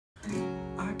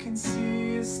can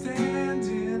see you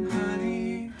standing,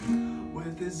 honey,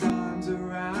 with his arms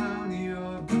around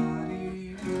your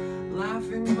body,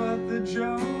 laughing but the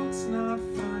joke's not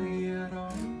funny at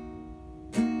all.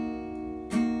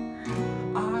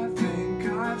 I think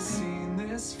I've seen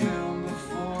this film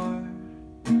before,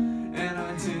 and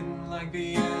I didn't like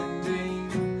the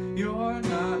ending. You're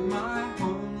not my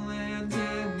homeland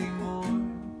anymore,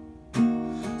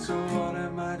 so what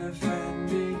am I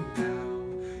defending now?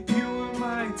 You were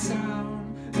my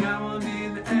town, now I'm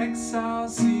in exile,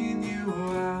 seeing you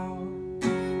out.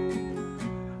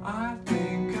 I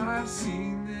think I've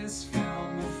seen this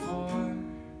film before,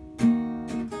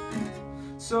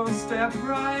 so step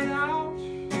right out.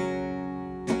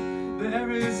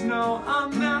 There is no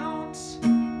amount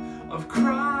of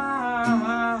crying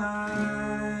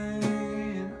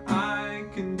I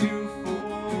can do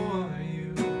for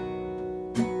you.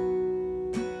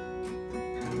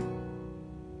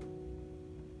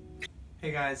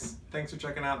 Hey guys, thanks for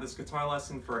checking out this guitar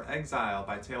lesson for Exile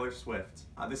by Taylor Swift.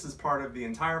 This is part of the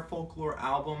entire Folklore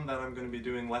album that I'm going to be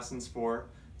doing lessons for,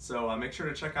 so make sure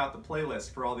to check out the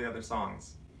playlist for all the other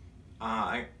songs.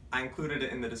 I included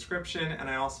it in the description, and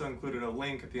I also included a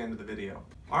link at the end of the video.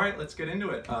 Alright, let's get into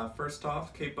it. First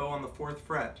off, capo on the 4th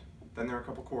fret. Then there are a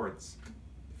couple chords.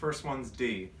 The first one's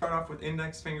D. Start off with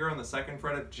index finger on the 2nd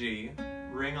fret of G,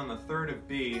 ring on the 3rd of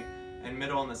B, and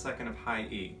middle on the 2nd of high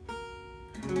E.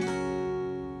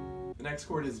 The next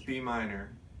chord is B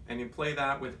minor, and you play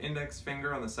that with index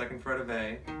finger on the 2nd fret of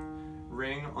A,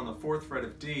 ring on the 4th fret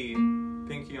of D,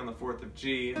 pinky on the 4th of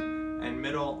G, and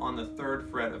middle on the 3rd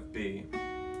fret of B.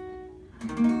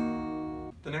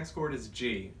 The next chord is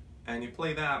G, and you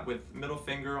play that with middle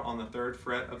finger on the 3rd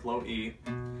fret of low E,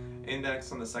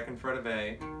 index on the 2nd fret of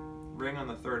A, ring on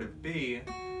the 3rd of B,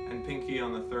 and pinky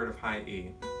on the 3rd of high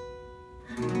E.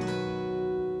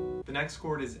 The next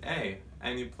chord is A,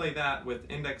 and you play that with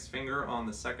index finger on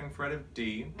the 2nd fret of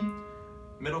D,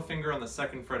 middle finger on the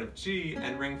 2nd fret of G,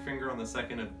 and ring finger on the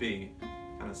 2nd of B.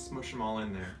 Kind of smush them all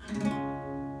in there.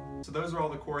 So those are all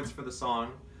the chords for the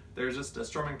song. There's just a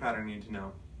strumming pattern you need to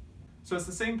know. So it's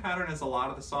the same pattern as a lot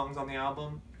of the songs on the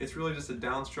album. It's really just a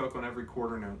downstroke on every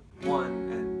quarter note. 1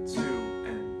 and 2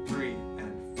 and 3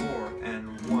 and 4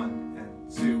 and 1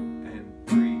 and 2 and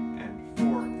 3 and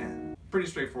 4 and... Pretty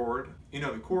straightforward. You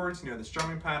know the chords, you know the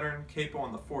strumming pattern, capo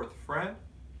on the 4th fret.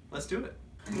 Let's do it.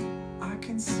 I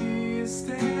can see you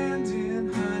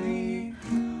standing, honey,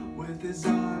 with his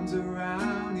arms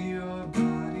around your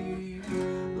body,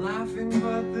 laughing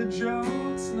but the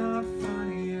joke's not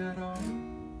funny at all.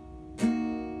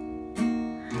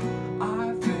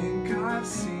 I think I've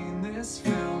seen this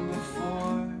film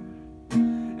before,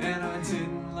 and I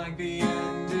didn't like the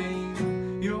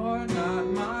ending. You're not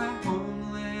my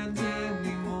homeland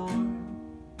anymore,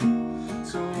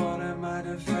 so what am I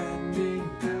defending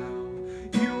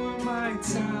now? You were my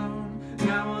town,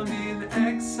 now I'm in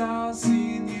exile,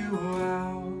 seeing you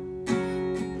out.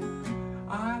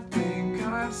 I think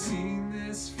I've seen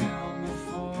this film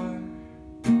before,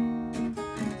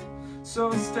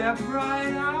 so step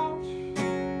right out.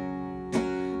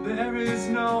 There is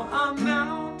no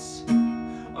amount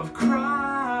of crying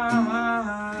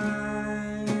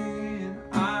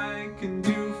I can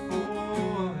do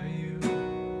for you.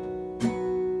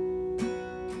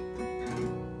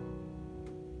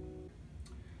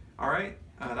 Alright,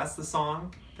 that's the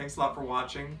song. Thanks a lot for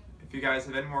watching. If you guys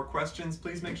have any more questions,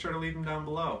 please make sure to leave them down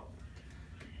below.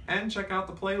 And check out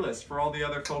the playlist for all the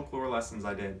other folklore lessons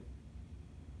I did.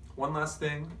 One last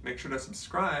thing, make sure to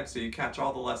subscribe so you catch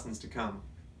all the lessons to come.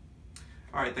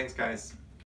 Alright, thanks guys.